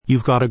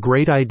You've got a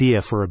great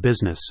idea for a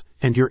business,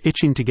 and you're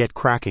itching to get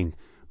cracking,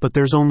 but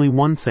there's only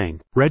one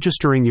thing: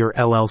 registering your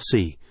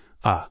LLC.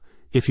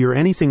 If you're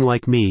anything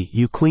like me,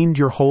 you cleaned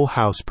your whole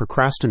house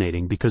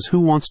procrastinating because who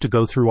wants to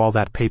go through all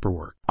that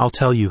paperwork? I'll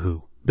tell you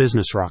who.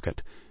 Business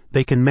Rocket.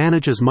 They can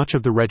manage as much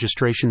of the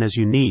registration as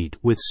you need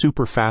with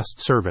super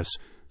fast service,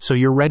 so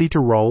you're ready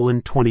to roll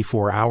in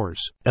 24 hours.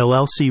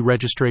 LLC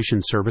registration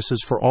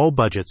services for all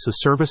budgets. The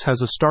service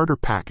has a starter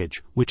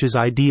package, which is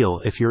ideal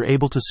if you're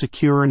able to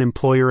secure an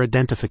employer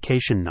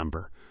identification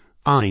number,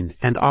 EIN,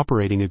 and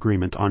operating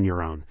agreement on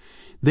your own.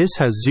 This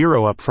has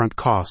zero upfront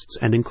costs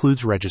and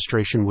includes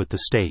registration with the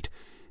state.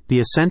 The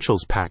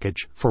Essentials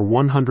package, for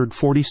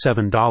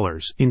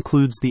 $147,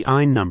 includes the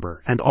EIN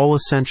number and all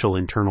essential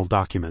internal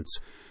documents.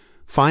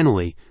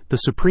 Finally, the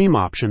Supreme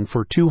option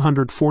for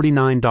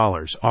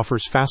 $249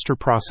 offers faster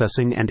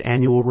processing and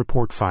annual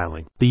report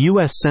filing. The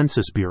U.S.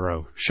 Census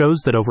Bureau shows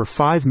that over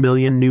 5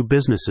 million new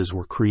businesses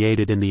were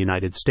created in the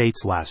United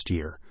States last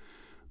year.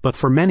 But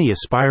for many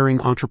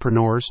aspiring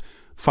entrepreneurs,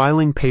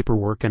 filing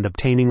paperwork and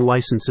obtaining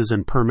licenses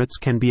and permits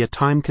can be a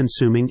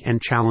time-consuming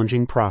and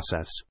challenging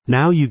process.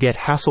 Now you get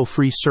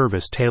hassle-free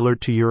service tailored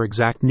to your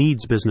exact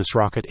needs. Business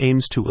Rocket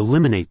aims to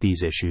eliminate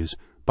these issues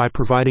by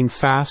providing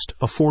fast,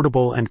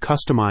 affordable, and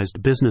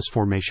customized business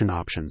formation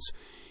options.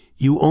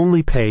 You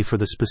only pay for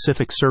the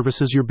specific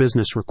services your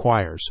business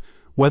requires,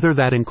 whether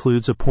that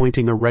includes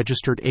appointing a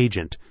registered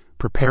agent,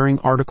 preparing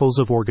articles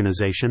of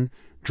organization,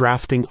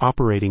 drafting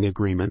operating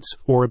agreements,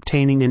 or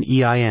obtaining an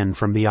EIN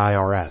from the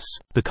IRS.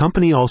 The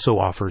company also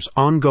offers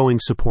ongoing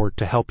support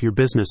to help your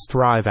business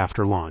thrive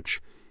after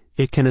launch.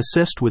 It can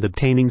assist with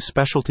obtaining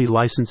specialty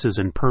licenses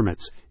and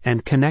permits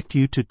and connect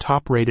you to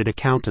top-rated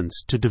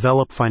accountants to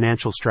develop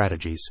financial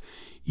strategies.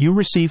 You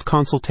receive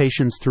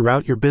consultations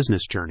throughout your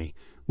business journey,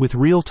 with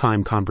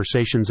real-time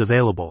conversations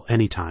available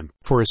anytime.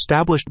 For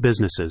established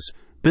businesses,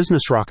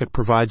 Business Rocket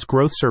provides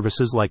growth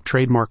services like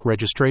trademark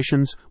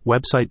registrations,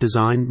 website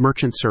design,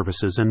 merchant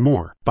services, and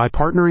more. By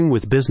partnering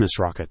with Business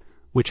Rocket,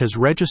 which has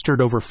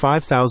registered over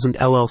 5,000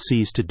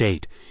 LLCs to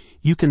date,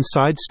 you can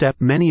sidestep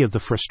many of the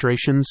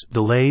frustrations,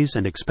 delays,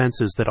 and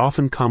expenses that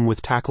often come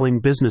with tackling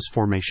business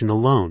formation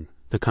alone,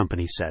 the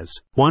company says.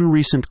 One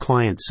recent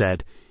client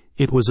said,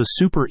 "It was a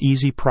super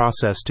easy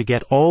process to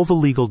get all the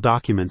legal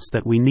documents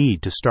that we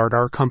need to start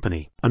our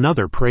company."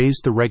 Another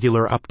praised the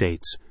regular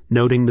updates,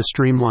 noting the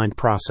streamlined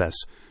process.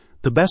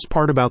 The best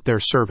part about their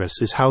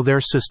service is how their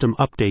system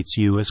updates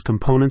you as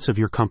components of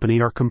your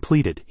company are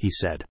completed, he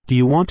said. Do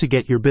you want to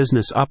get your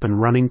business up and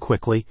running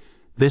quickly?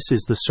 This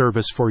is the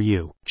service for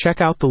you.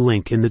 Check out the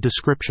link in the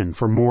description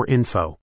for more info.